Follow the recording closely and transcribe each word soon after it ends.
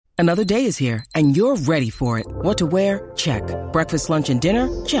Another day is here, and you're ready for it. What to wear? Check. Breakfast, lunch, and dinner?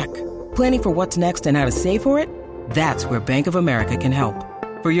 Check. Planning for what's next and how to save for it? That's where Bank of America can help.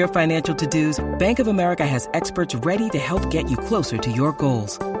 For your financial to-dos, Bank of America has experts ready to help get you closer to your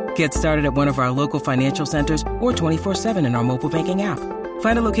goals. Get started at one of our local financial centers or 24/7 in our mobile banking app.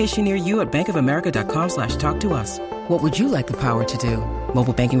 Find a location near you at bankofamerica.com/talktous. What would you like the power to do?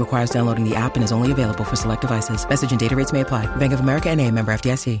 Mobile banking requires downloading the app and is only available for select devices. Message and data rates may apply. Bank of America N.A., member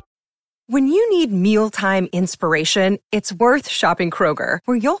FDIC. When you need mealtime inspiration, it's worth shopping Kroger,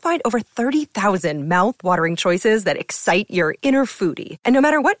 where you'll find over 30,000 mouth-watering choices that excite your inner foodie. And no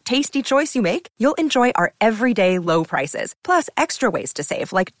matter what tasty choice you make, you'll enjoy our everyday low prices, plus extra ways to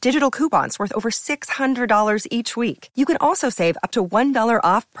save, like digital coupons worth over $600 each week. You can also save up to $1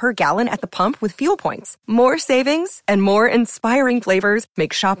 off per gallon at the pump with fuel points. More savings and more inspiring flavors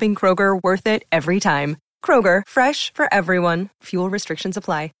make shopping Kroger worth it every time. Kroger, fresh for everyone. Fuel restrictions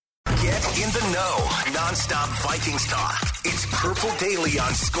apply. Get in the know. Non-stop Vikings talk. It's Purple Daily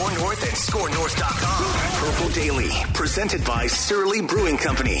on Score North and ScoreNorth.com. Purple Daily, presented by Surly Brewing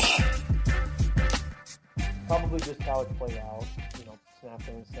Company. Probably just how it's played out. Snap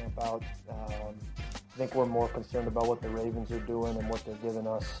in, snap out. I think we're more concerned about what the Ravens are doing and what they're giving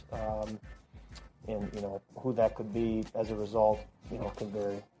us. And who that could be as a result, can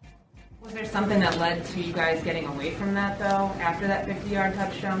vary. Was there something that led to you guys getting away from that, though, after that 50-yard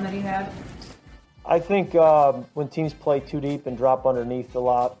touchdown that he had? I think when teams play too deep and drop underneath a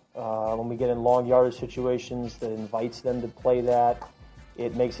lot, when we get in long yardage situations that invites them to play that,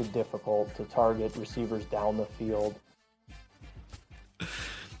 it makes it difficult to target receivers down the field.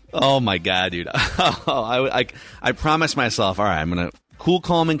 Oh, my God, dude. I promised myself, all right, I'm going to cool,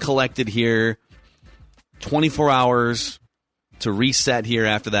 calm, and collected here, 24 hours to reset here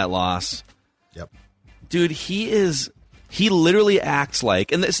after that loss. Yep. Dude, he literally acts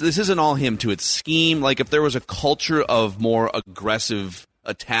like, and this isn't all him too, it's scheme, like if there was a culture of more aggressive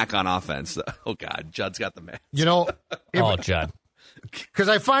attack on offense. Oh, God, Judd's got the mask. Oh, Judd. Because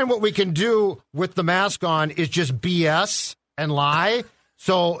I find what we can do with the mask on is just BS and lie.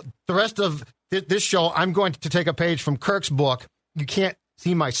 So the rest of this show, I'm going to take a page from Kirk's book. You can't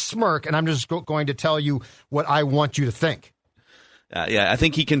see my smirk, and I'm just going to tell you what I want you to think. Yeah, I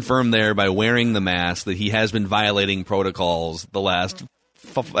think he confirmed there by wearing the mask that he has been violating protocols the last.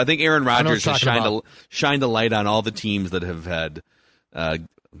 I think Aaron Rodgers has shined a light on all the teams that have had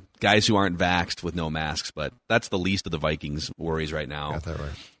guys who aren't vaxxed with no masks, but that's the least of the Vikings' worries right now. Got that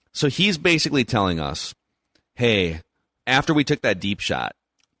right. So he's basically telling us, hey, after we took that deep shot,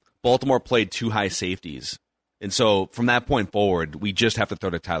 Baltimore played two high safeties. And so from that point forward, we just have to throw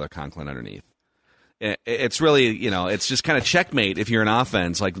to Tyler Conklin underneath. It's really, it's just kind of checkmate if you're an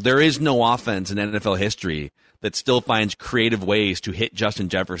offense. Like, there is no offense in NFL history that still finds creative ways to hit Justin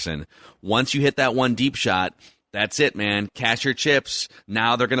Jefferson. Once you hit that one deep shot, that's it, man. Cash your chips.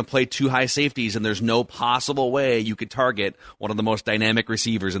 Now they're going to play two high safeties, and there's no possible way you could target one of the most dynamic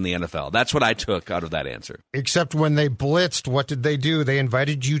receivers in the NFL. That's what I took out of that answer. Except when they blitzed, what did they do? They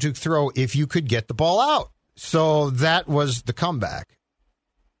invited you to throw if you could get the ball out. So that was the comeback.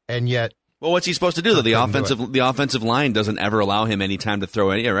 And yet, well, what's he supposed to do, though? The offensive line doesn't ever allow him any time to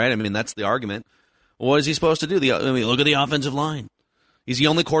throw any, right? I mean, that's the argument. What is he supposed to do? Look at the offensive line. He's the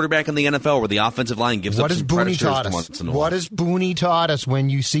only quarterback in the NFL where the offensive line gives up some pressures once in a while. What has Booney taught us?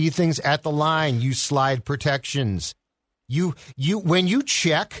 When you see things at the line, you slide protections. When you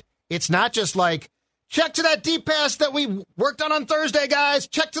check, it's not just like, check to that deep pass that we worked on Thursday, guys.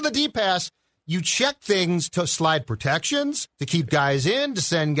 Check to the deep pass. You check things to slide protections, to keep guys in, to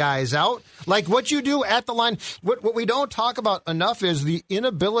send guys out. Like what you do at the line. What we don't talk about enough is the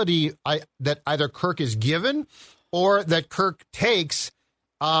inability that either Kirk is given or that Kirk takes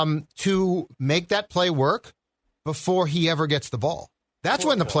to make that play work before he ever gets the ball. That's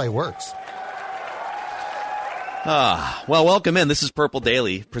when the play works. Well, welcome in. This is Purple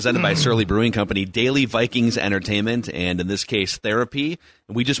Daily, presented by Surly Brewing Company, daily Vikings entertainment, and in this case, therapy.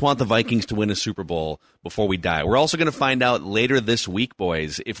 We just want the Vikings to win a Super Bowl before we die. We're also going to find out later this week,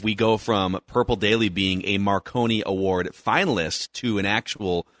 boys, if we go from Purple Daily being a Marconi Award finalist to an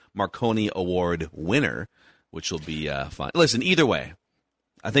actual Marconi Award winner, which will be fun. Listen, either way,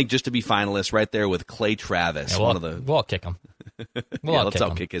 I think just to be finalists right there with Clay Travis. Yeah, we'll all kick him. Let's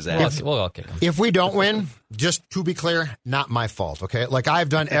all kick his ass. We'll all kick him. If we don't win, just to be clear, not my fault, okay? Like, I've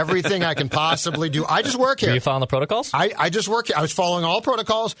done everything I can possibly do. I just work here. Are you following the protocols? I just work here. I was following all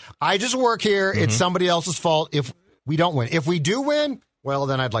protocols. I just work here. Mm-hmm. It's somebody else's fault if we don't win. If we do win, well,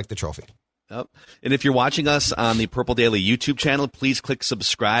 then I'd like the trophy. Yep. And if you're watching us on the Purple Daily YouTube channel, please click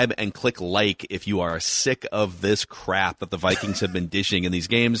subscribe and click like if you are sick of this crap that the Vikings have been dishing in these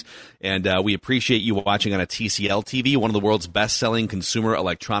games. And we appreciate you watching on a TCL TV, one of the world's best-selling consumer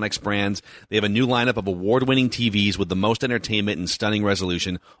electronics brands. They have a new lineup of award-winning TVs with the most entertainment and stunning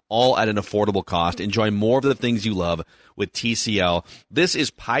resolution, all at an affordable cost. Enjoy more of the things you love with TCL. This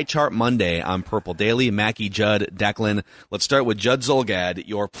is Pie Chart Monday on Purple Daily. Mackie, Judd, Declan. Let's start with Judd Zolgad,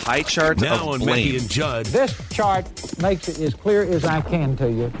 your pie chart now of on blame. Mackie and Judd. This chart makes it as clear as I can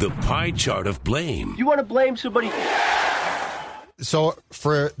to you. The pie chart of blame. You want to blame somebody? So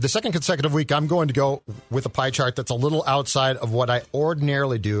for the second consecutive week, I'm going to go with a pie chart that's a little outside of what I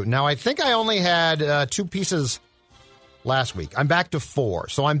ordinarily do. Now, I think I only had 2 pieces last week. I'm back to 4.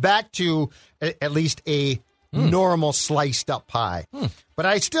 So I'm back to at least a normal sliced up pie. But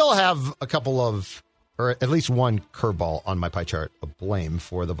I still have a couple of, or at least one curveball on my pie chart of blame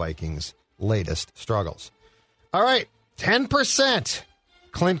for the Vikings' latest struggles. All right, 10%.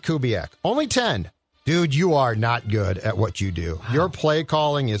 Clint Kubiak. Only 10. Dude, you are not good at what you do. Wow. Your play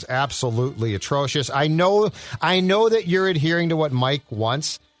calling is absolutely atrocious. I know that you're adhering to what Mike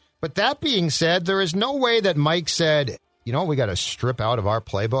wants, but that being said, there is no way that Mike said, you know what we got to strip out of our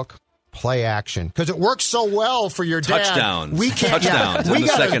playbook? Play action. Because it works so well for your dad. Touchdowns. We can't, touchdowns in the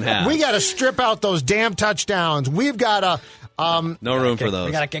second half. We got to strip out those damn touchdowns. We've got to... no room for those.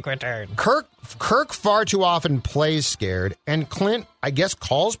 We got a kick return. Kirk far too often plays scared, and Clint, I guess,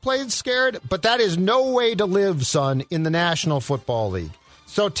 calls plays scared, but that is no way to live, son, in the National Football League.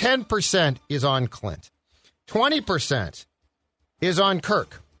 So 10% is on Clint. 20% is on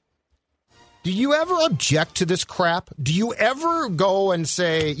Kirk. Do you ever object to this crap? Do you ever go and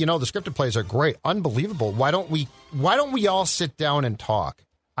say, you know, the scripted plays are great, unbelievable. Why don't we all sit down and talk?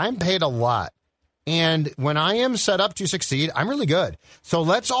 I'm paid a lot. And when I am set up to succeed, I'm really good. So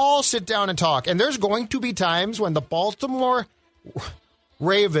let's all sit down and talk. And there's going to be times when the Baltimore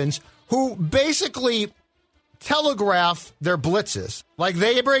Ravens, who basically telegraph their blitzes, like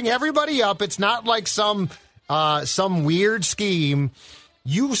they bring everybody up. It's not like some weird scheme.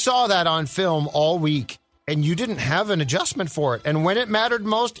 You saw that on film all week, and you didn't have an adjustment for it. And when it mattered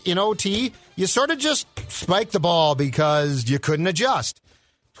most in OT, you sort of just spiked the ball because you couldn't adjust.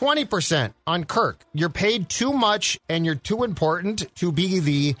 20% on Kirk. You're paid too much, and you're too important to be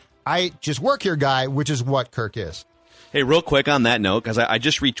the I just work here guy, which is what Kirk is. Hey, real quick on that note, because I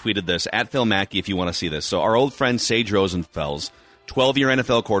just retweeted this, at Phil Mackey, if you want to see this. So our old friend Sage Rosenfels, 12-year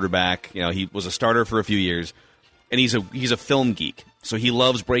NFL quarterback, you know, he was a starter for a few years, and he's a film geek. So he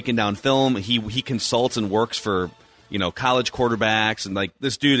loves breaking down film. He consults and works for, you know, college quarterbacks, and like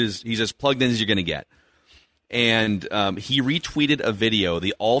this dude he's as plugged in as you're going to get. And he retweeted a video,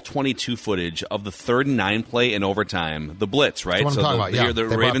 the all-22 footage of the 3rd and 9 play in overtime, the blitz, right? That's what I'm talking about. The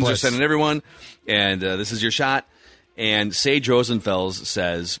Ravens are sending everyone, and this is your shot. And Sage Rosenfels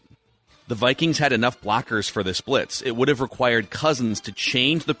says, the Vikings had enough blockers for this blitz. It would have required Cousins to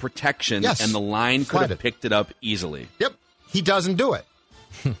change the protection, and the line could have picked it up easily. Yep. He doesn't do it.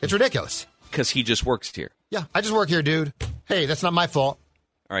 It's ridiculous. Because he just works here. Yeah, I just work here, dude. Hey, that's not my fault.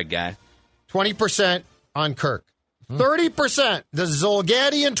 All right, guy. 20% on Kirk. 30%, the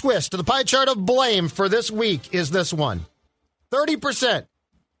Zolgadian twist to the pie chart of blame for this week is this one. 30%.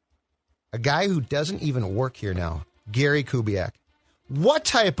 A guy who doesn't even work here now, Gary Kubiak. What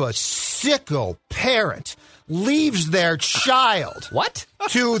type of sicko parent leaves their child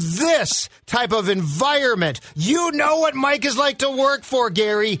to this type of environment? You know what Mike is like to work for,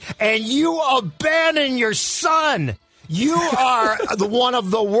 Gary, and you abandon your son. You are one of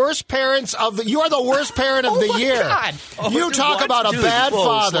the worst parents you are the worst parent of the year. God. You talk about a bad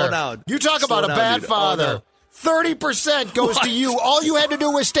father. Slow down. You talk about a bad father. 30% goes to you. All you had to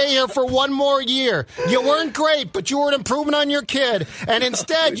do was stay here for one more year. You weren't great, but you were an improvement on your kid. And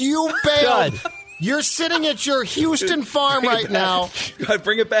instead, you bailed. You're sitting at your Houston farm right now. God,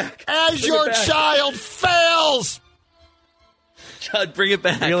 bring it back. As your child fails. Judd, bring it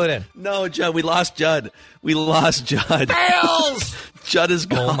back. Reel it in. No, Judd, we lost Judd. Fails. Judd is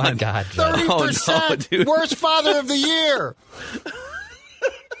gone. Oh, my God, Judd. 30%. Oh, no, worst father of the year.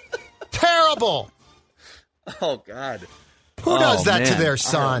 Terrible. Oh, God. Who does that to their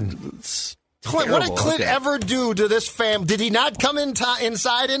son? Clint, what did Clint ever do to this family? Did he not come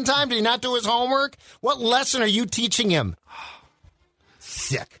inside in time? Did he not do his homework? What lesson are you teaching him?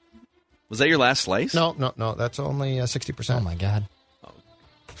 Sick. Was that your last slice? No. That's only 60%. Oh, my God.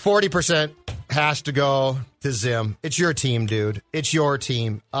 40% has to go to Zim. It's your team, dude. It's your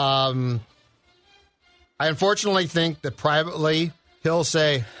team. I unfortunately think that privately he'll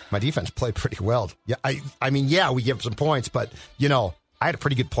say, my defense played pretty well. Yeah, I mean, we give some points, but, you know, I had a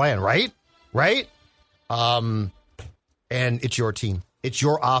pretty good plan, right? right? And it's your team. It's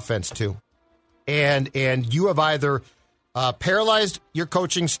your offense, too. And you have either paralyzed your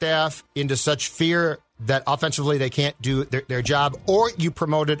coaching staff into such fear that offensively they can't do their job, or you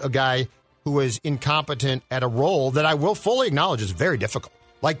promoted a guy who is incompetent at a role that I will fully acknowledge is very difficult.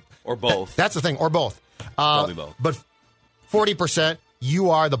 Or both. That's the thing, or both. Probably both. But 40%, you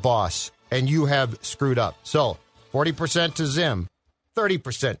are the boss, and you have screwed up. So 40% to Zim,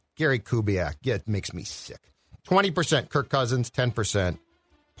 30% Gary Kubiak. Yeah, it makes me sick. 20% Kirk Cousins, 10%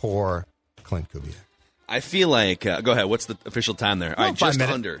 poor Clint Kubiak. I feel like, go ahead, what's the official time there? All right, just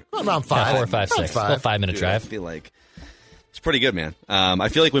under. Around 5. 4, 5, 6. About 5-minute drive. I feel like it's pretty good, man. I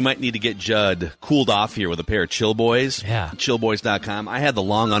feel like we might need to get Judd cooled off here with a pair of Chill Boys. Yeah. Chillboys.com. I had the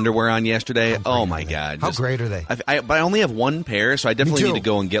long underwear on yesterday. Oh, my God. How great are they? But I only have one pair, so I definitely need to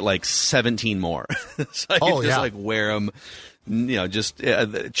go and get like 17 more. So I can just wear them.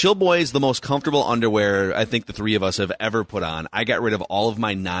 Chill Boys, the most comfortable underwear I think the three of us have ever put on. I got rid of all of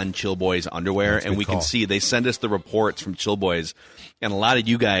my non-Chill Boys underwear, and we can see they send us the reports from Chill Boys, and a lot of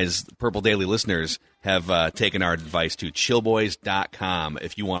you guys, Purple Daily listeners, have taken our advice to chillboys.com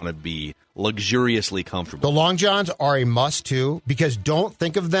if you want to be luxuriously comfortable. The long johns are a must, too, because don't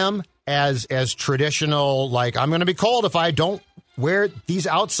think of them as traditional, like, I'm going to be cold if I don't wear these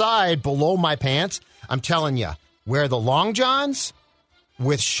outside below my pants. I'm telling you. Wear the long johns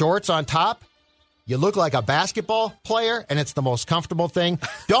with shorts on top. You look like a basketball player, and it's the most comfortable thing.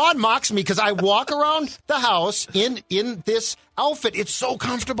 Dawn mocks me because I walk around the house in this outfit. It's so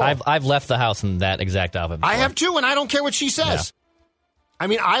comfortable. I've left the house in that exact outfit before. I have too, and I don't care what she says. Yeah. I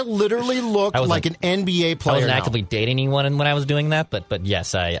mean, I literally look like an NBA player. I wasn't actively dating anyone when I was doing that, but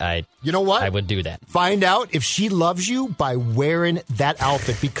yes, I you know what? I would do that. Find out if she loves you by wearing that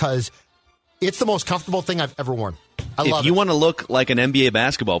outfit, because it's the most comfortable thing I've ever worn. I love it. If you want to look like an NBA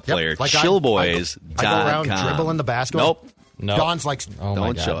basketball player, chillboys.com. I go around dribbling the basketball. Nope. Dawn's like,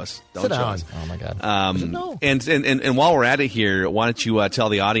 don't show us. Don't sit show down. us. Oh, my God. No. And while we're at it here, why don't you tell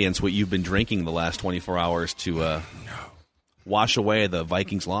the audience what you've been drinking the last 24 hours to wash away the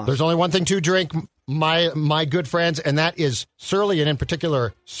Vikings loss? There's only one thing to drink, my good friends, and that is Surly, and in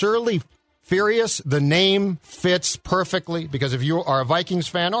particular, Surly Furious. The name fits perfectly, because if you are a Vikings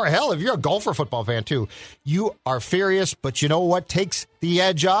fan, or hell, if you're a Gopher football fan too, you are furious. But you know what takes the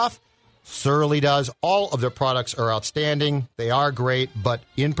edge off? Surly does. All of their products are outstanding. They are great, but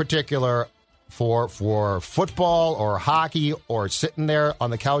in particular for football or hockey or sitting there on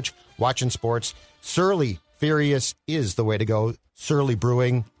the couch watching sports, Surly Furious is the way to go. Surly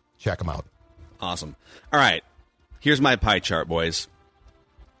Brewing, check them out. Awesome. All right, here's my pie chart, boys.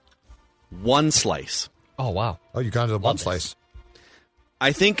 One slice. Oh, wow. Oh, you got to the one slice.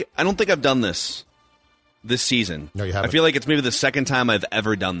 I don't think I've done this season. No, you haven't. I feel like it's maybe the second time I've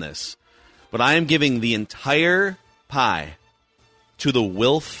ever done this. But I am giving the entire pie to the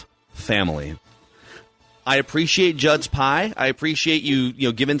Wilf family. I appreciate Judd's pie. I appreciate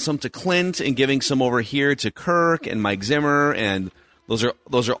you giving some to Clint and giving some over here to Kirk and Mike Zimmer, and those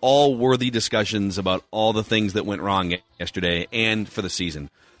are all worthy discussions about all the things that went wrong yesterday and for the season.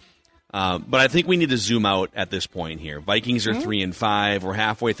 But I think we need to zoom out at this point here. Vikings are 3-5. We're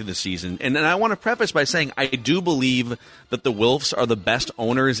halfway through the season. And I want to preface by saying I do believe that the Wilfs are the best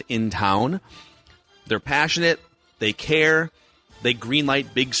owners in town. They're passionate. They care. They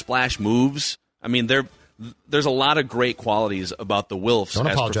greenlight big splash moves. I mean, there's a lot of great qualities about the Wilfs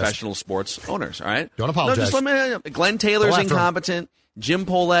as professional sports owners, all right? Don't apologize. No, just let me, Glenn Taylor's incompetent. Jim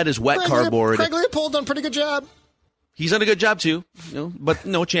Pohlad is wet cardboard. Craig Leopold done a pretty good job. He's done a good job, too, but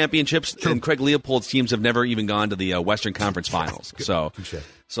no championships. True. And Craig Leopold's teams have never even gone to the Western Conference Finals. So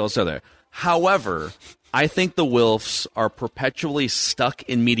there. However, I think the Wilfs are perpetually stuck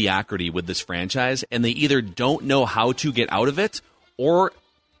in mediocrity with this franchise, and they either don't know how to get out of it, or,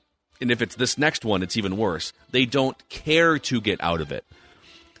 and if it's this next one, it's even worse, they don't care to get out of it.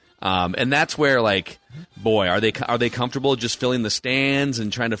 And that's where, like, boy, are they comfortable just filling the stands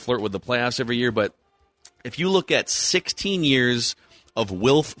and trying to flirt with the playoffs every year? But if you look at 16 years of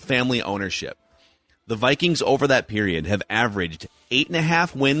Wilf family ownership, the Vikings over that period have averaged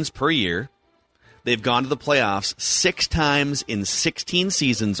 8.5 wins per year. They've gone to the playoffs 6 times in 16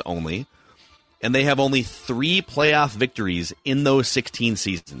 seasons only, and they have only 3 playoff victories in those 16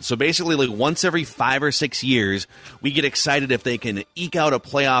 seasons. So basically, like, once every 5 or 6 years, we get excited if they can eke out a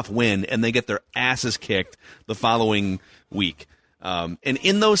playoff win, and they get their asses kicked the following week. And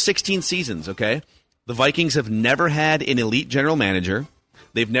in those 16 seasons, okay, the Vikings have never had an elite general manager.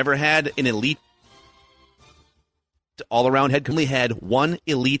 They've never had an elite all-around head coach. Only had one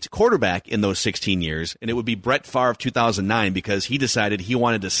elite quarterback in those 16 years, and it would be Brett Favre of 2009 because he decided he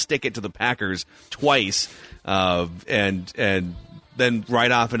wanted to stick it to the Packers twice and then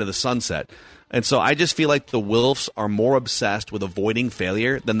right off into the sunset. And so I just feel like the Wilfs are more obsessed with avoiding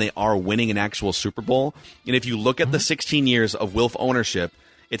failure than they are winning an actual Super Bowl. And if you look at the 16 years of Wilf ownership,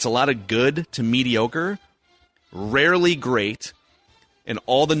 it's a lot of good to mediocre, rarely great, and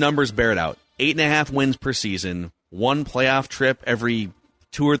all the numbers bear it out. 8.5 wins per season, one playoff trip every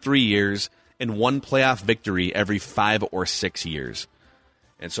 2 or 3 years, and one playoff victory every 5 or 6 years.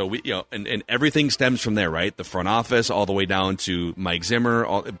 And so and everything stems from there, right? The front office, all the way down to Mike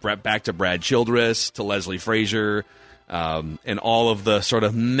Zimmer, back to Brad Childress, to Leslie Frazier, and all of the sort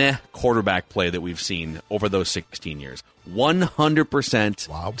of meh quarterback play that we've seen over those 16 years.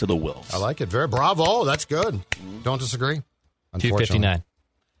 100% to the Wilfs. I like it. Very bravo. That's good. Don't disagree. 259.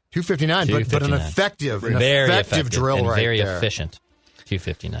 259, but an effective drill and right very there. efficient.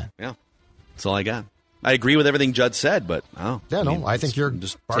 259. Yeah, that's all I got. I agree with everything Judd said, but I think you're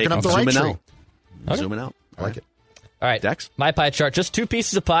just barking up the right tree. Zooming out. I like it. All right, Dex? My pie chart, just 2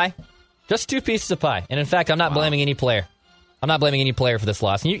 pieces of pie. Just 2 pieces of pie. And in fact, I'm not blaming any player. I'm not blaming any player for this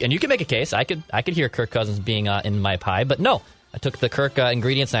loss. And you can make a case. I could hear Kirk Cousins being in my pie, but no. I took the Kirk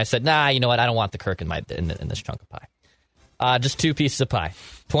ingredients and I said, nah, you know what? I don't want the Kirk in this chunk of pie. Just 2 pieces of pie.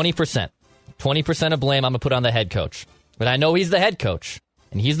 20%. 20% of blame I'm going to put on the head coach. But I know he's the head coach.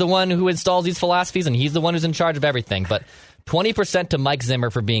 And he's the one who installs these philosophies, and he's the one who's in charge of everything. But 20% to Mike Zimmer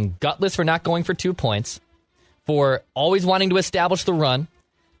for being gutless for not going for 2 points, for always wanting to establish the run.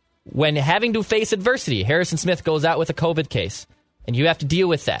 When having to face adversity, Harrison Smith goes out with a COVID case, and you have to deal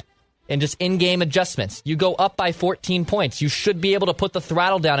with that. And just in-game adjustments. You go up by 14 points. You should be able to put the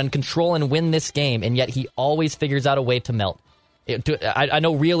throttle down and control and win this game, and yet he always figures out a way to melt. I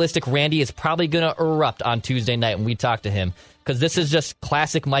know realistic Randy is probably going to erupt on Tuesday night when we talk to him, because this is just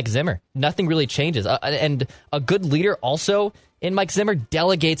classic Mike Zimmer. Nothing really changes. And a good leader also in Mike Zimmer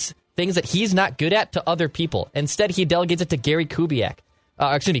delegates things that he's not good at to other people. Instead, he delegates it to Clint Kubiak,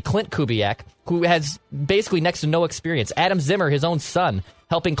 who has basically next to no experience. Adam Zimmer, his own son,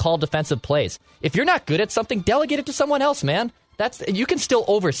 helping call defensive plays. If you're not good at something, delegate it to someone else, man. You can still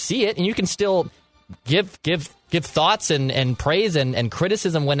oversee it, and you can still give thoughts and praise and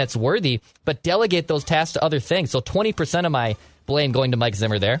criticism when it's worthy, but delegate those tasks to other things. So 20% of my blame going to Mike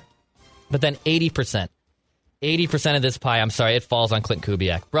Zimmer there. But then 80% of this pie, I'm sorry, it falls on Clint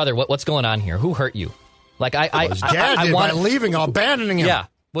Kubiak. Brother, what's going on here? Who hurt you? Like his dad did by leaving, abandoning him. Yeah.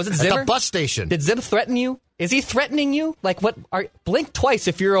 Was it Zimmer? At the bus station. Did Zim threaten you? Is he threatening you? Like, blink twice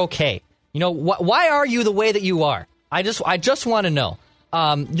if you're okay. You know, why are you the way that you are? I just want to know.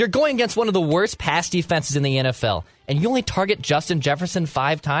 You're going against one of the worst pass defenses in the NFL, and you only target Justin Jefferson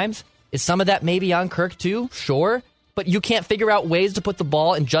 5 times? Is some of that maybe on Kirk too? Sure. But you can't figure out ways to put the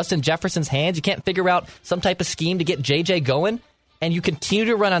ball in Justin Jefferson's hands. You can't figure out some type of scheme to get JJ going, and you continue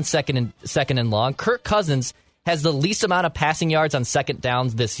to run on second and long. Kirk Cousins has the least amount of passing yards on second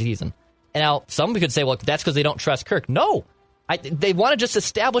downs this season. And now some could say, well, that's because they don't trust Kirk. No. They want to just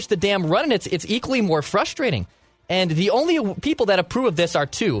establish the damn run, and it's equally more frustrating. And the only people that approve of this are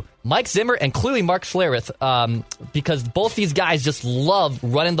 2, Mike Zimmer and clearly Mark Schlereth, because both these guys just love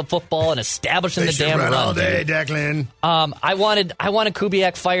running the football and establishing the damn run. All day, Declan. I wanted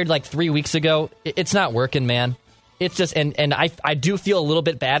Kubiak fired like 3 weeks ago. It's not working, man. It's just, and I do feel a little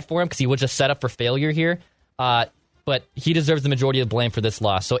bit bad for him because he was just set up for failure here. But he deserves the majority of the blame for this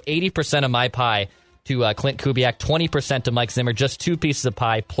loss. So 80% of my pie to Clint Kubiak, 20% to Mike Zimmer, just 2 pieces of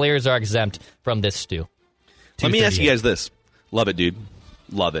pie. Players are exempt from this stew. Let me ask you guys this. Love it, dude.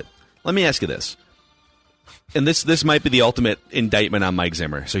 Love it. Let me ask you this. And this might be the ultimate indictment on Mike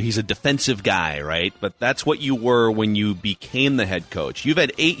Zimmer. So he's a defensive guy, right? But that's what you were when you became the head coach. You've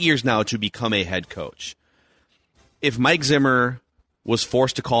had 8 years now to become a head coach. If Mike Zimmer was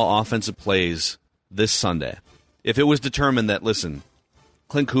forced to call offensive plays this Sunday, if it was determined that, listen,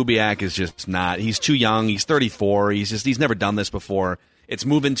 Clint Kubiak is just not, he's too young, he's 34, he's never done this before, it's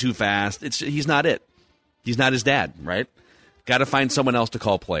moving too fast, he's not it. He's not his dad, right? Got to find someone else to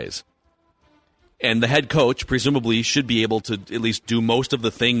call plays. And the head coach presumably should be able to at least do most of the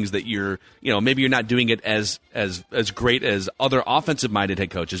things that maybe you're not doing it as great as other offensive-minded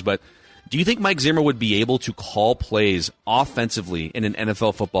head coaches, but do you think Mike Zimmer would be able to call plays offensively in an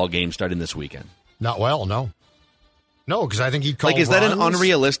NFL football game starting this weekend? Not well, no. No, because I think he'd call is runs. That an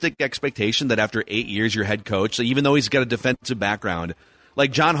unrealistic expectation that after 8 years you're head coach, so even though he's got a defensive background,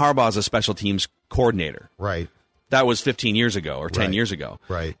 like John Harbaugh is a special teams coordinator. Right. That was 15 years ago or 10 years ago.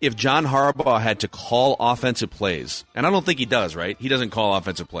 Right. If John Harbaugh had to call offensive plays, and I don't think he does, right? He doesn't call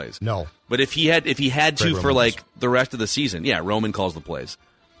offensive plays. No. But if he had to for like the rest of the season, Roman calls the plays.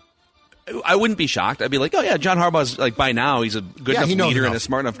 I wouldn't be shocked. I'd be like, oh yeah, John Harbaugh's like by now he's a good enough leader and a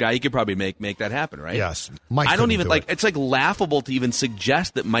smart enough guy. He could probably make that happen, right? Yes. Mike I don't even like. It's like laughable to even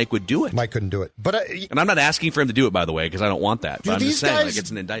suggest that Mike would do it. Mike couldn't do it, but and I'm not asking for him to do it, by the way, because I don't want that. But I'm just saying, like, it's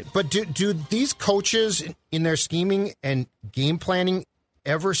an indictment. But do these coaches in their scheming and game planning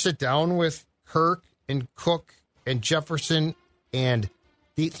ever sit down with Kirk and Cook and Jefferson and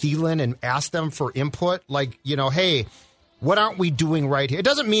Thielen and ask them for input? Like, hey, what aren't we doing right here? It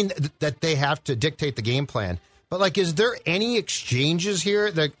doesn't mean that they have to dictate the game plan, but like, is there any exchanges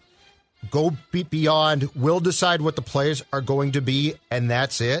here that go beyond we'll decide what the plays are going to be and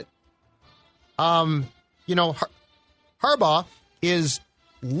that's it? Harbaugh is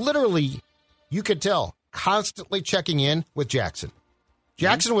literally, you could tell, constantly checking in with Jackson.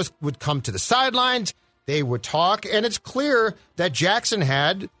 Jackson would come to the sidelines, they would talk, and it's clear that Jackson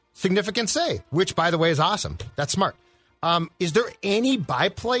had significant say, which, by the way, is awesome. That's smart. Is there any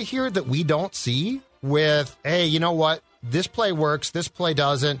byplay here that we don't see with, hey, you know what? This play works, this play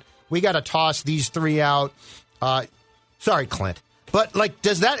doesn't. We got to toss these three out. Sorry, Clint. But, like,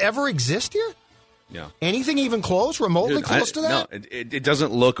 does that ever exist here? Yeah. Anything even close, remotely close to that? No, it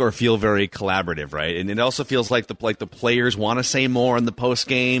doesn't look or feel very collaborative, right? And it also feels like the players want to say more in the post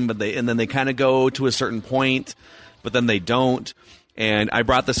game, but then they kind of go to a certain point, but then they don't. And I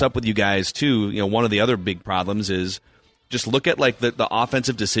brought this up with you guys too. One of the other big problems is just look at like the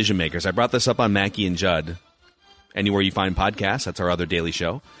offensive decision makers. I brought this up on Mackey and Judd, anywhere you find podcasts. That's our other daily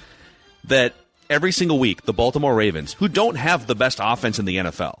show. That every single week, the Baltimore Ravens, who don't have the best offense in the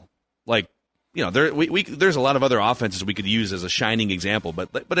NFL, like, there's a lot of other offenses we could use as a shining example, but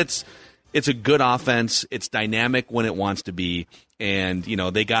it's a good offense. It's dynamic when it wants to be, and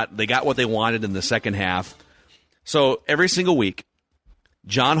they got what they wanted in the second half. So every single week,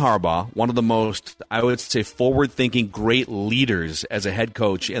 John Harbaugh, one of the most, I would say, forward-thinking great leaders as a head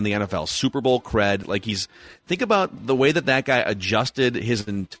coach in the NFL, Super Bowl cred. Like think about the way that guy adjusted his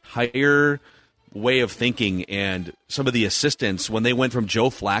entire way of thinking and some of the assistants when they went from Joe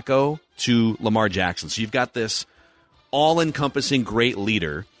Flacco to Lamar Jackson. So you've got this all-encompassing great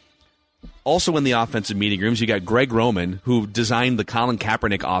leader. Also in the offensive meeting rooms, you got Greg Roman, who designed the Colin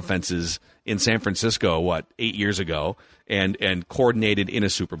Kaepernick offenses in San Francisco, 8 years ago, and coordinated in a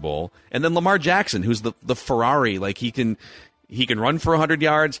Super Bowl. And then Lamar Jackson, who's the Ferrari. Like he can run for 100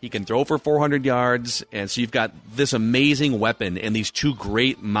 yards, he can throw for 400 yards, and so you've got this amazing weapon and these two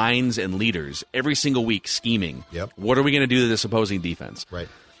great minds and leaders every single week scheming. Yep. What are we going to do to this opposing defense? Right.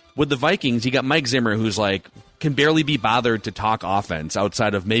 With the Vikings, you got Mike Zimmer, who's can barely be bothered to talk offense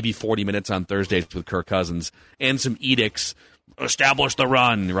outside of maybe 40 minutes on Thursdays with Kirk Cousins and some edicts. Establish the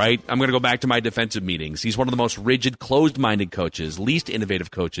run, right? I'm going to go back to my defensive meetings. He's one of the most rigid, closed-minded coaches, least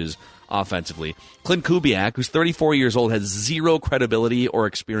innovative coaches offensively. Clint Kubiak, who's 34 years old, has zero credibility or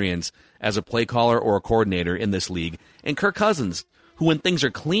experience as a play caller or a coordinator in this league. And Kirk Cousins, who when things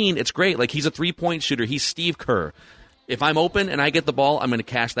are clean, it's great. Like he's a three-point shooter. He's Steve Kerr. If I'm open and I get the ball, I'm going to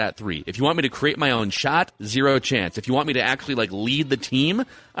cash that three. If you want me to create my own shot, zero chance. If you want me to actually lead the team,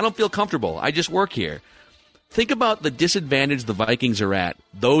 I don't feel comfortable. I just work here. Think about the disadvantage the Vikings are at,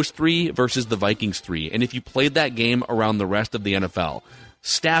 those three versus the Vikings three. And if you played that game around the rest of the NFL,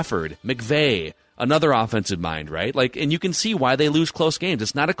 Stafford, McVay, another offensive mind, right? And you can see why they lose close games.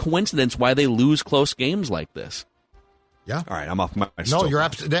 It's not a coincidence why they lose close games like this. Yeah. All right, I'm off my No, you're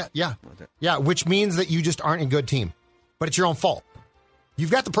absolutely, yeah. Yeah, which means that you just aren't a good team. But it's your own fault.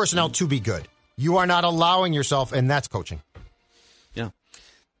 You've got the personnel to be good. You are not allowing yourself, and that's coaching. Yeah.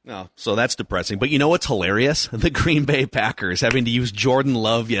 No, so that's depressing. But you know what's hilarious? The Green Bay Packers having to use Jordan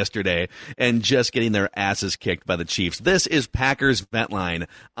Love yesterday and just getting their asses kicked by the Chiefs. This is Packers Vent Line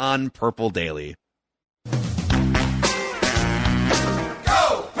on Purple Daily. Go,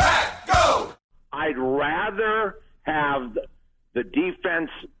 Pack, go! I'd rather have the defense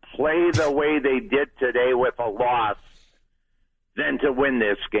play the way they did today with a loss than to win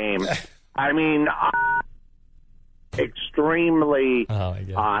this game. I mean, extremely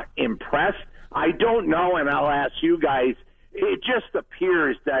impressed. I don't know, and I'll ask you guys, it just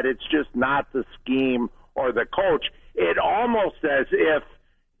appears that it's just not the scheme or the coach. It almost as if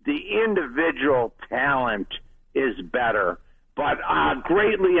the individual talent is better, but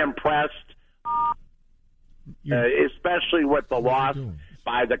greatly impressed, especially with the loss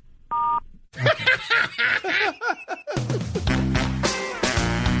by the...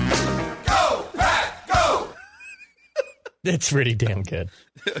 Go, Pack, go! It's pretty damn good.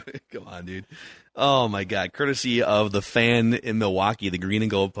 Come on, dude. Oh, my God. Courtesy of the Fan in Milwaukee, the Green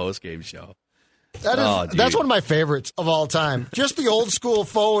and Gold postgame show. That's one of my favorites of all time. Just the old school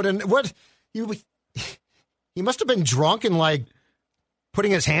forward. And what he must have been drunk and, like,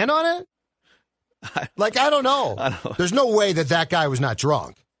 putting his hand on it? Like, I don't know. There's no way that guy was not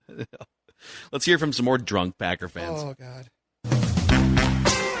drunk. Let's hear from some more drunk Packer fans. Oh, God.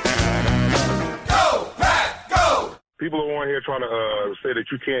 Go, Pack, go! People are on here trying to say that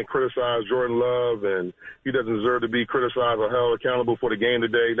you can't criticize Jordan Love and he doesn't deserve to be criticized or held accountable for the game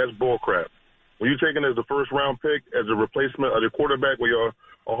today. That's bullcrap. When you're taken as the first-round pick, as a replacement of the quarterback, where you're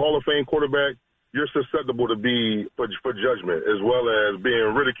a Hall of Fame quarterback, you're susceptible to be for judgment, as well as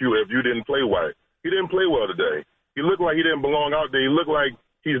being ridiculed if you didn't play well. He didn't play well today. He looked like he didn't belong out there. He looked like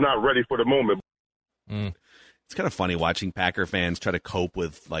he's not ready for the moment. It's kind of funny watching Packer fans try to cope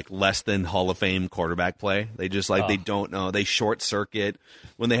with like less than Hall of Fame quarterback play. They just they don't know. They short circuit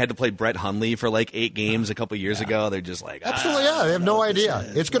when they had to play Brett Hundley for like 8 games a couple years ago. They're just like, absolutely, they have no idea.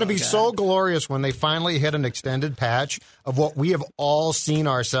 It's going to be so glorious when they finally hit an extended patch of what we have all seen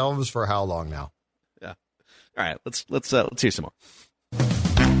ourselves for how long now. Yeah. All right, let's hear some more.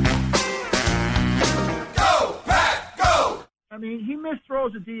 Go, Pack, go! I mean, he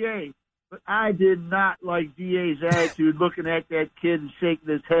misthrows a DA. But I did not like DA's attitude looking at that kid and shaking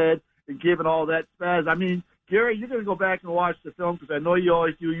his head and giving all that spaz. I mean, Gary, you're going to go back and watch the film because I know you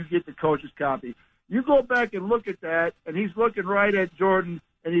always do. You get the coach's copy. You go back and look at that, and he's looking right at Jordan,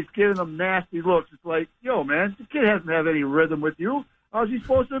 and he's giving him nasty looks. It's like, yo, man, the kid doesn't have any rhythm with you. How's he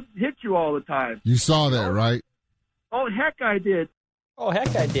supposed to hit you all the time? You saw that, right? Oh, heck, I did.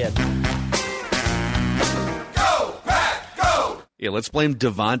 Yeah, let's blame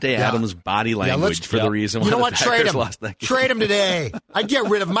Davante Adams' body language for the reason why you know the what? Packers lost that game. Trade him today. I'd get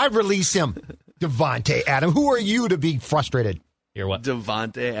rid of him. I'd release him. Davante Adams. Who are you to be frustrated? You're what?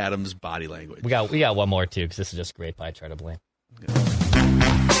 Davante Adams' body language. We got one more, too, because this is just great pie chart to blame.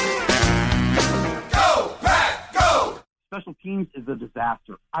 Go, Pack, go! Special teams is a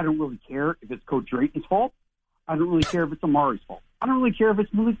disaster. I don't really care if it's Coach Drayton's fault. I don't really care if it's Amari's fault. I don't really care if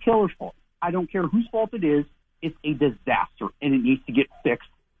it's Malik Taylor's fault. I don't care whose fault it is. It's a disaster, and it needs to get fixed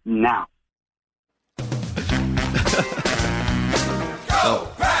now. Go,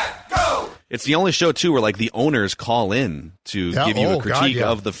 Pack, go! It's the only show, too, where like the owners call in to give you a critique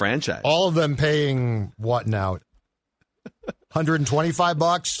of the franchise. All of them paying what now?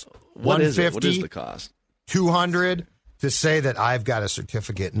 $125? What is it? What is the cost? $200 to say that I've got a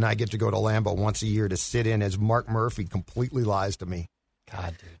certificate and I get to go to Lambeau once a year to sit in as Mark Murphy completely lies to me.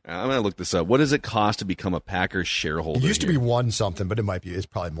 God, dude. I'm going to look this up. What does it cost to become a Packers shareholder? It used to be one something, but it's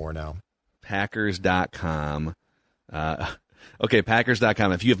probably more now. Packers.com. Okay,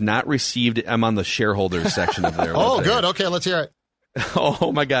 Packers.com. If you have not received, I'm on the shareholders section of their website. Good. Okay, let's hear it.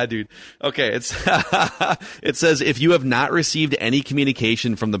 Oh, my God, dude. Okay, it says, if you have not received any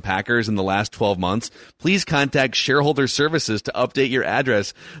communication from the Packers in the last 12 months, please contact Shareholder Services to update your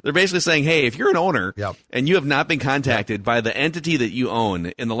address. They're basically saying, hey, if you're an owner and you have not been contacted by the entity that you own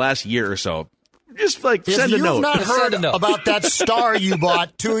in the last year or so, just send a note. If you've not heard about that star you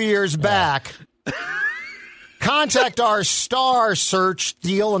bought 2 years back, contact our star search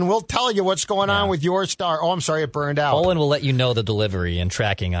deal, and we'll tell you what's going on with your star. Oh, I'm sorry, it burned out. Olin will let you know the delivery and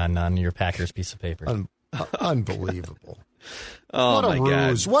tracking on your Packers piece of paper. Unbelievable. Oh, what a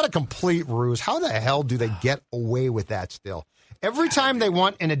ruse. God. What a complete ruse. How the hell do they get away with that still? Every time they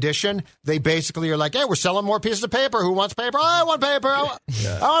want an addition, they basically are like, hey, we're selling more pieces of paper. Who wants paper? I want paper. I want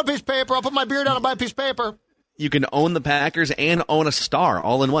a piece of paper. I'll put my beer down and buy a piece of paper. You can own the Packers and own a star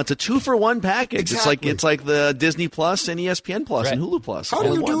all in one. It's a 2-for-1 package. Exactly. It's like the Disney Plus and ESPN Plus and Hulu Plus. How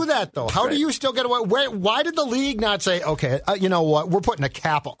do you do that, though? How do you still get away? Why did the league not say, okay, you know what? We're putting a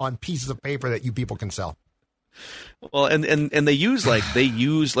cap on pieces of paper that you people can sell. Well, and they use when they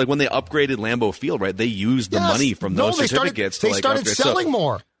upgraded Lambeau Field, right? They used the money from those certificates they started selling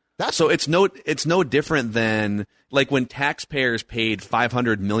more. So it's no different than like when taxpayers paid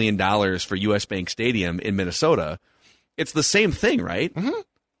 $500 million for US Bank Stadium in Minnesota. It's the same thing, right? Mm-hmm.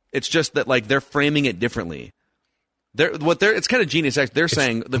 It's just that like they're framing it differently. It's kind of genius. They're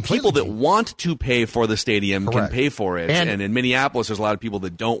saying the people that want to pay for the stadium can pay for it, and in Minneapolis, there's a lot of people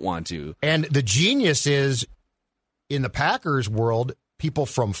that don't want to. And the genius is in the Packers world, people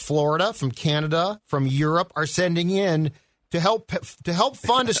from Florida, from Canada, from Europe are sending in to help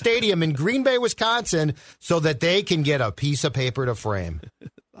fund a stadium in Green Bay, Wisconsin, so that they can get a piece of paper to frame.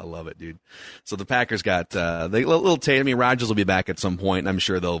 I love it, dude. So the Packers got little taste. I mean, Rodgers will be back at some point, and I'm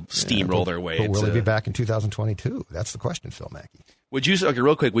sure they'll steamroll their way. But will he be back in 2022? That's the question, Phil Mackey. Would you, okay,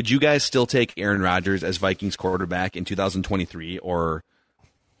 real quick, would you guys still take Aaron Rodgers as Vikings quarterback in 2023, or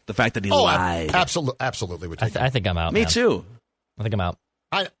the fact that he lied? Absolutely would take I think I'm out. Me man. too. I think I'm out.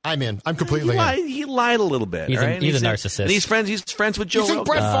 I'm in. I'm completely in. He lied a little bit. He's right? a narcissist. And he's friends with Joe You think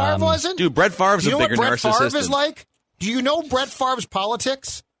Rogan. Brett Favre wasn't? Dude, Brett Favre's a bigger narcissist. You know what Brett Favre is like? Do you know Brett Favre's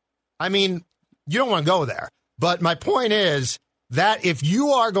politics? I mean, you don't want to go there. But my point is that if you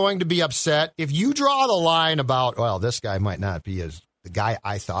are going to be upset, if you draw the line about, well, this guy might not be as the guy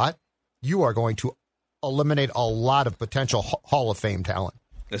I thought, you are going to eliminate a lot of potential Hall of Fame talent.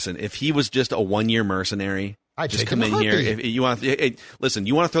 Listen, if he was just a one-year mercenary, I'd just take come him in in a here. heartbeat. If you want, listen,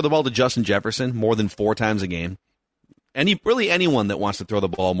 you want to throw the ball to Justin Jefferson more than 4 times a game? Anyone that wants to throw the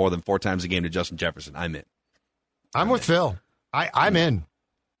ball more than 4 times a game to Justin Jefferson, I'm in. I'm with Phil. I'm in.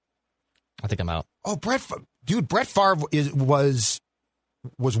 I think I'm out. Oh, Brett Favre was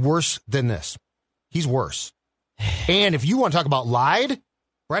worse than this. He's worse. And if you want to talk about lied,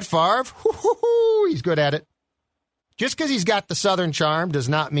 Brett Favre, he's good at it. Just because he's got the Southern charm does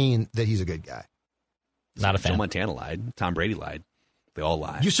not mean that he's a good guy. Not a fan. Joe Montana lied. Tom Brady lied. They all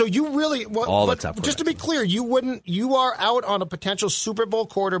lied. So you really, all the top just to be clear, you are out on a potential Super Bowl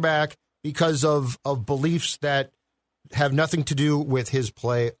quarterback because of beliefs that have nothing to do with his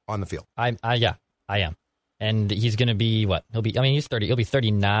play on the field. I am. And he's going to be what? He's 30. He'll be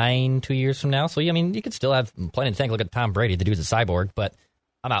 39 2 years from now. So, you could still have plenty to think. Look at Tom Brady. The dude's a cyborg, but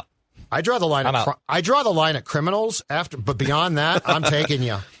I'm out. I draw the line at criminals but beyond that, I'm taking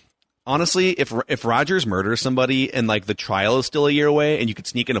you. Honestly, if Rodgers murders somebody and like the trial is still a year away and you could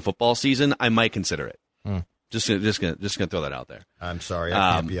sneak in a football season, I might consider it. Just gonna throw that out there. I'm sorry,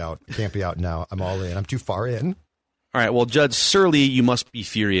 I can't be out. Can't be out now. I'm all in. I'm too far in. All right. Well, Judge Surly, you must be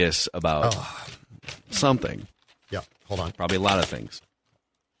furious about something. Yeah. Hold on. Probably a lot of things.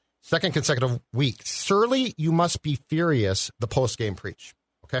 Second consecutive week. Surly, you must be furious. The post-game preach.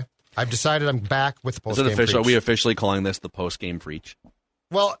 Okay. I've decided I'm back with the post-game Is it official? preach. Are we officially calling this the post-game preach?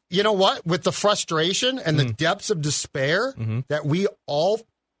 Well, you know what? With the frustration and the depths of despair that we all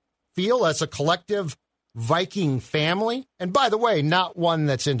feel as a collective Viking family, and by the way, not one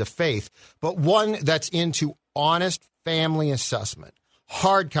that's into faith, but one that's into honest family assessment,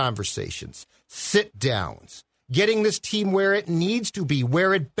 hard conversations, sit-downs, getting this team where it needs to be,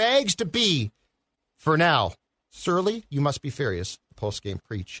 where it begs to be. For now, Surly, you must be furious. Post-game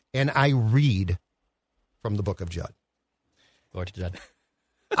preach. And I read from the book of Judd. Glory to Judd.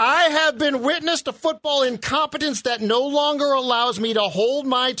 I have been witness to football incompetence that no longer allows me to hold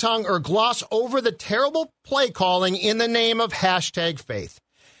my tongue or gloss over the terrible play calling in the name of #faith.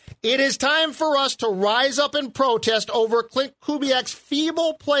 It is time for us to rise up and protest over Clint Kubiak's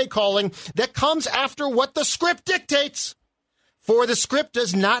feeble play calling that comes after what the script dictates. For the script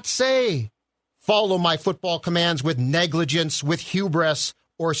does not say, follow my football commands with negligence, with hubris,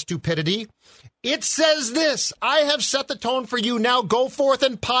 or stupidity. It says this: I have set the tone for you. Now go forth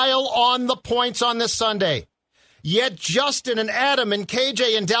and pile on the points on this Sunday. Yet Justin and Adam and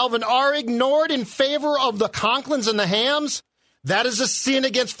KJ and Dalvin are ignored in favor of the Conklins and the Hams. That is a sin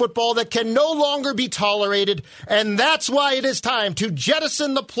against football that can no longer be tolerated, and that's why it is time to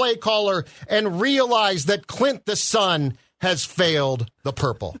jettison the play caller and realize that Clint the Son has failed the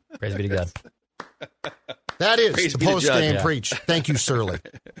purple. Praise be to God. That is Praise the be to post-game Judd. preach. Thank you, Surly.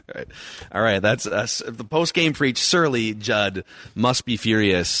 All right, that's the post-game preach. Surly, Judd must be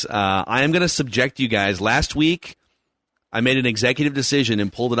furious. I am going to subject you guys. Last week, I made an executive decision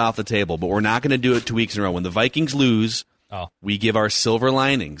and pulled it off the table, but we're not going to do it 2 weeks in a row. When the Vikings lose, we give our silver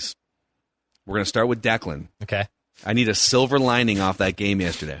linings. We're going to start with Declan. Okay. I need a silver lining off that game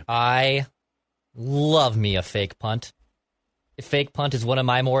yesterday. I love me a fake punt. A fake punt is one of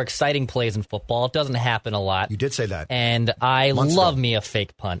my more exciting plays in football. It doesn't happen a lot. You did say that. And I Months love ago. me a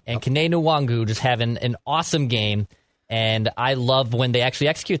fake punt. And Kene Nwangu just having an awesome game. And I love when they actually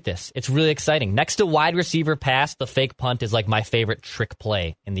execute this. It's really exciting. Next to wide receiver pass, the fake punt is like my favorite trick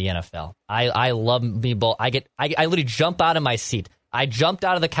play in the NFL. I love me both. I literally jump out of my seat. I jumped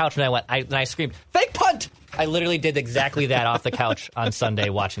out of the couch and I screamed, fake punt! I literally did exactly that off the couch on Sunday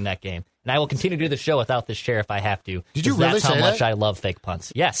watching that game. And I will continue to do the show without this chair if I have to. Did you really That's say how much that? I love fake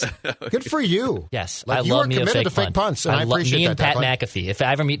punts. Yes. Good for you. Yes. Like, I you love are me a committed fake to fake punt. punts, and I appreciate me and that, Pat Declan. McAfee. If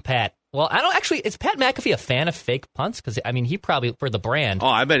I ever meet Pat. Well, I don't actually. Is Pat McAfee a fan of fake punts? Because, he probably, for the brand. Oh,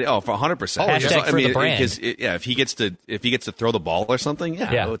 I bet. Oh, for 100%. Hashtag for the brand. If he gets to throw the ball or something,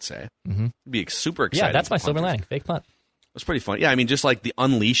 I would say. It'd be super exciting. Yeah, that's my silver lining. Fake punt. It's pretty fun. Yeah, just like the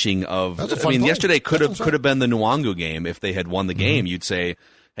unleashing of. That's a fun play. Yesterday could That's have been the Nwangu game if they had won the game. You'd say,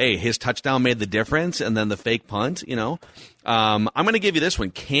 hey, his touchdown made the difference, and then the fake punt. I'm going to give you this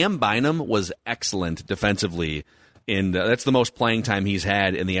one. Cam Bynum was excellent defensively And that's the most playing time he's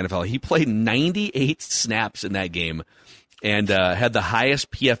had in the NFL. He played 98 snaps in that game and had the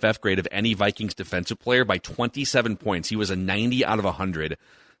highest PFF grade of any Vikings defensive player by 27 points. He was a 90 out of 100.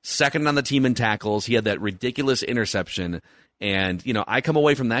 Second on the team in tackles. He had that ridiculous interception. And, I come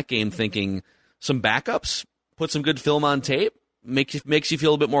away from that game thinking some backups, put some good film on tape, makes you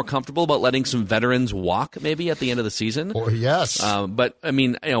feel a bit more comfortable about letting some veterans walk maybe at the end of the season. Or yes. But,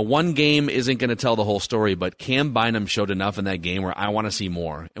 one game isn't going to tell the whole story, but Cam Bynum showed enough in that game where I want to see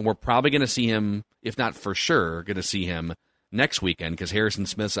more. And we're probably going to see him, if not for sure, going to see him next weekend because Harrison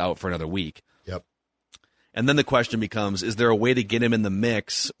Smith's out for another week. Yep. And then the question becomes, is there a way to get him in the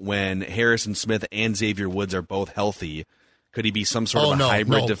mix when Harrison Smith and Xavier Woods are both healthy? Could he be some sort of a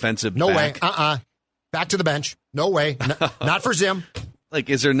hybrid defensive back? No way. Back to the bench. No way. Not for Zim. Like,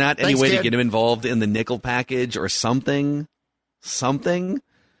 is there not any way to get him involved in the nickel package or something?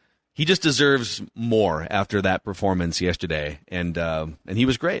 He just deserves more after that performance yesterday, and he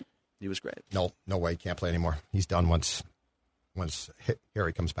was great. He was great. No way. He can't play anymore. He's done once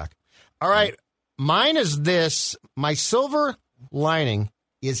Harry comes back. All right. Mine is this. My silver lining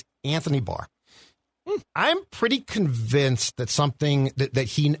is Anthony Barr. I'm pretty convinced that that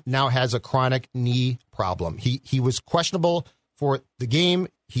he now has a chronic knee problem. He was questionable for the game.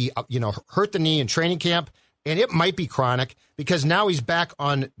 He hurt the knee in training camp, and it might be chronic because now he's back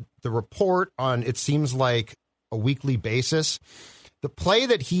on the report on, it seems like, a weekly basis. The play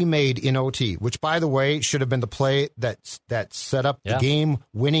that he made in OT, which, by the way, should have been the play that set up the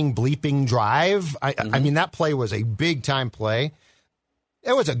game-winning bleeping drive. I mean, that play was a big-time play.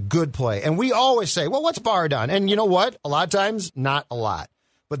 It was a good play. And we always say, well, what's Barr done? And you know what? A lot of times, not a lot.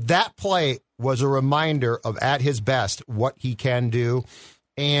 But that play was a reminder of, at his best, what he can do.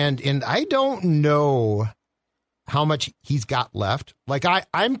 And I don't know how much he's got left. Like,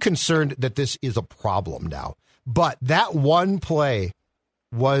 I'm concerned that this is a problem now. But that one play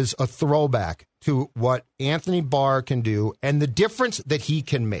was a throwback to what Anthony Barr can do and the difference that he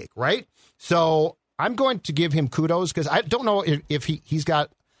can make, right? So I'm going to give him kudos because I don't know if he's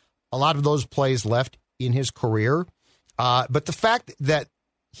got a lot of those plays left in his career. But the fact that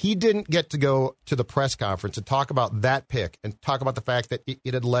he didn't get to go to the press conference and talk about that pick and talk about the fact that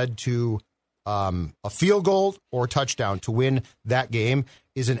it had led to a field goal or touchdown to win that game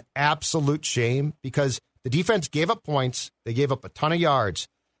is an absolute shame because the defense gave up points. They gave up a ton of yards,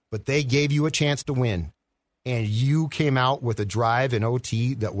 but they gave you a chance to win. And you came out with a drive in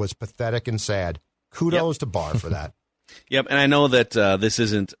OT that was pathetic and sad. Kudos to Barr for that. Yep, and I know that this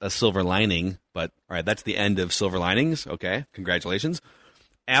isn't a silver lining, but all right, that's the end of silver linings. Okay, congratulations.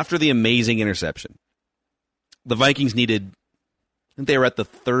 After the amazing interception, the Vikings needed, I think they were at the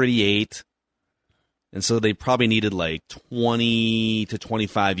 38, and so they probably needed like 20 to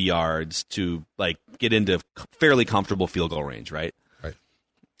 25 yards to like get into fairly comfortable field goal range, right? Right.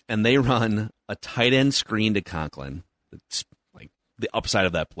 And they run a tight end screen to Conklin. It's like the upside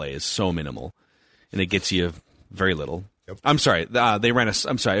of that play is so minimal. And it gets you very little. Yep. I'm sorry. They ran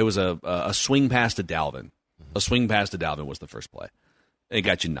it was a swing pass to Dalvin. A swing pass to Dalvin was the first play. It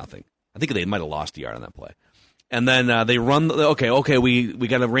got you nothing. I think they might have lost a yard on that play. And then they run. Okay, we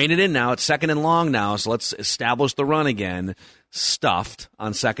got to rein it in now. It's second and long now, so let's establish the run again. Stuffed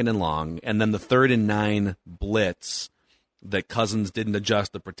on second and long. And then the 3rd and 9 blitz that Cousins didn't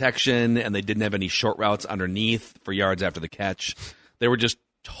adjust the protection, and they didn't have any short routes underneath for yards after the catch. They were just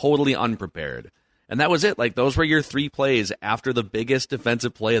totally unprepared. And that was it. Like, those were your 3 plays after the biggest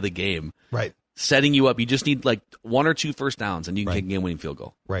defensive play of the game. Right. Setting you up. You just need, like, 1 or 2 first downs, and you can kick a game-winning field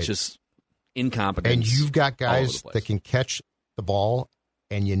goal. Right. It's just incompetence. And you've got guys that can catch the ball,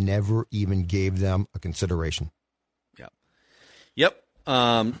 and you never even gave them a consideration. Yep.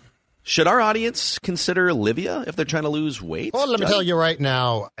 Should our audience consider Livia if they're trying to lose weight? Well, let me tell you right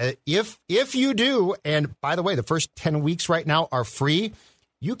now, if you do, and by the way, the first 10 weeks right now are free,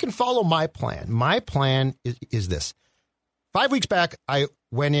 you can follow my plan. My plan is this. 5 weeks back, I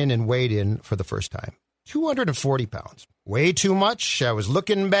went in and weighed in for the first time. 240 pounds. Way too much. I was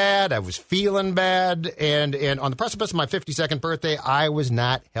looking bad. I was feeling bad. And on the precipice of my 52nd birthday, I was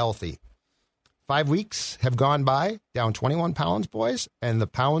not healthy. 5 weeks have gone by, down 21 pounds, boys, and the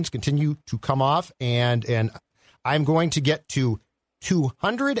pounds continue to come off. And I'm going to get to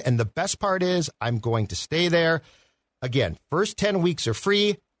 200, and the best part is I'm going to stay there. Again, first 10 weeks are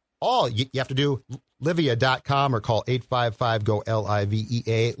free. All you have to do, Livia.com or call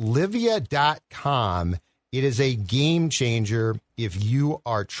 855-GO-LIVEA. Livia.com. It is a game changer if you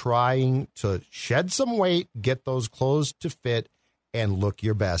are trying to shed some weight, get those clothes to fit, and look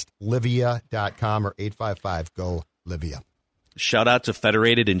your best. Livia.com or 855-GO-LIVIA. Shout out to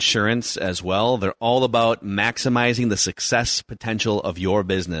Federated Insurance as well. They're all about maximizing the success potential of your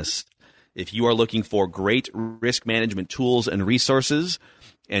business. If you are looking for great risk management tools and resources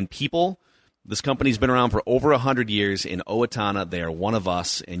and people, this company's been around for over 100 years in Owatonna. They are one of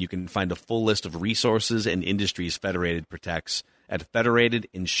us, and you can find a full list of resources and industries Federated protects at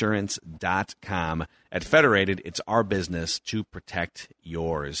federatedinsurance.com. At Federated, it's our business to protect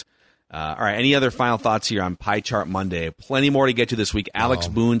yours. All right, any other final thoughts here on Pie Chart Monday? Plenty more to get to this week. Alex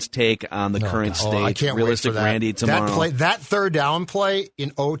Boone's take on the current state. I can't Realistic wait for that. Randy tomorrow. That third down play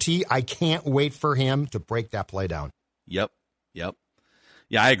in OT, I can't wait for him to break that play down. Yep. Yeah,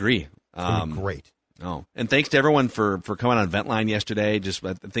 I agree. Great. Oh, and thanks to everyone for coming on Ventline yesterday.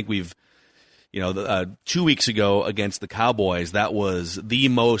 I think we've, 2 weeks ago against the Cowboys, that was the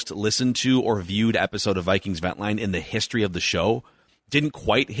most listened to or viewed episode of Vikings Ventline in the history of the show. Didn't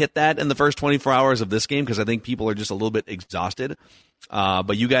quite hit that in the first 24 hours of this game because I think people are just a little bit exhausted.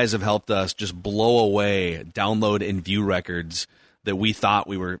 But you guys have helped us just blow away download and view records that we thought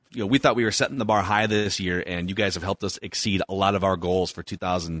we were setting the bar high this year, and you guys have helped us exceed a lot of our goals for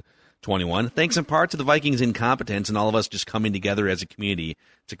 2021. Thanks in part to the Vikings' incompetence and all of us just coming together as a community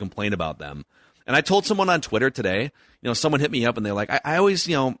to complain about them. And I told someone on Twitter today, someone hit me up and they're like, I always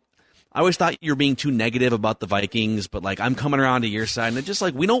thought you were being too negative about the Vikings, but I'm coming around to your side. And it's just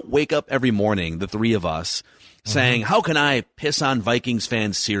we don't wake up every morning, the three of us, saying, how can I piss on Vikings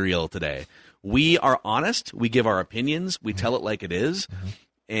fans' cereal today? We are honest. We give our opinions. We tell it like it is.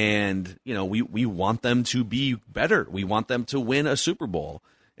 And, we want them to be better. We want them to win a Super Bowl.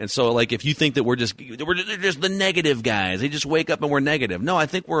 And so, if you think that we're just the negative guys, they just wake up and we're negative. No, I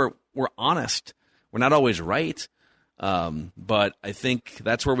think we're honest. We're not always right. But I think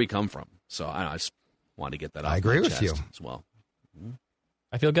that's where we come from. So I just wanted to get that off. I agree my with chest you as well.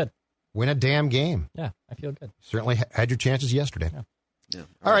 I feel good. Win a damn game. Yeah, I feel good. Certainly had your chances yesterday. Yeah.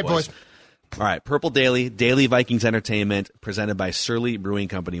 All right, boys. All right, Purple Daily, Daily Vikings Entertainment, presented by Surly Brewing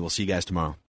Company. We'll see you guys tomorrow.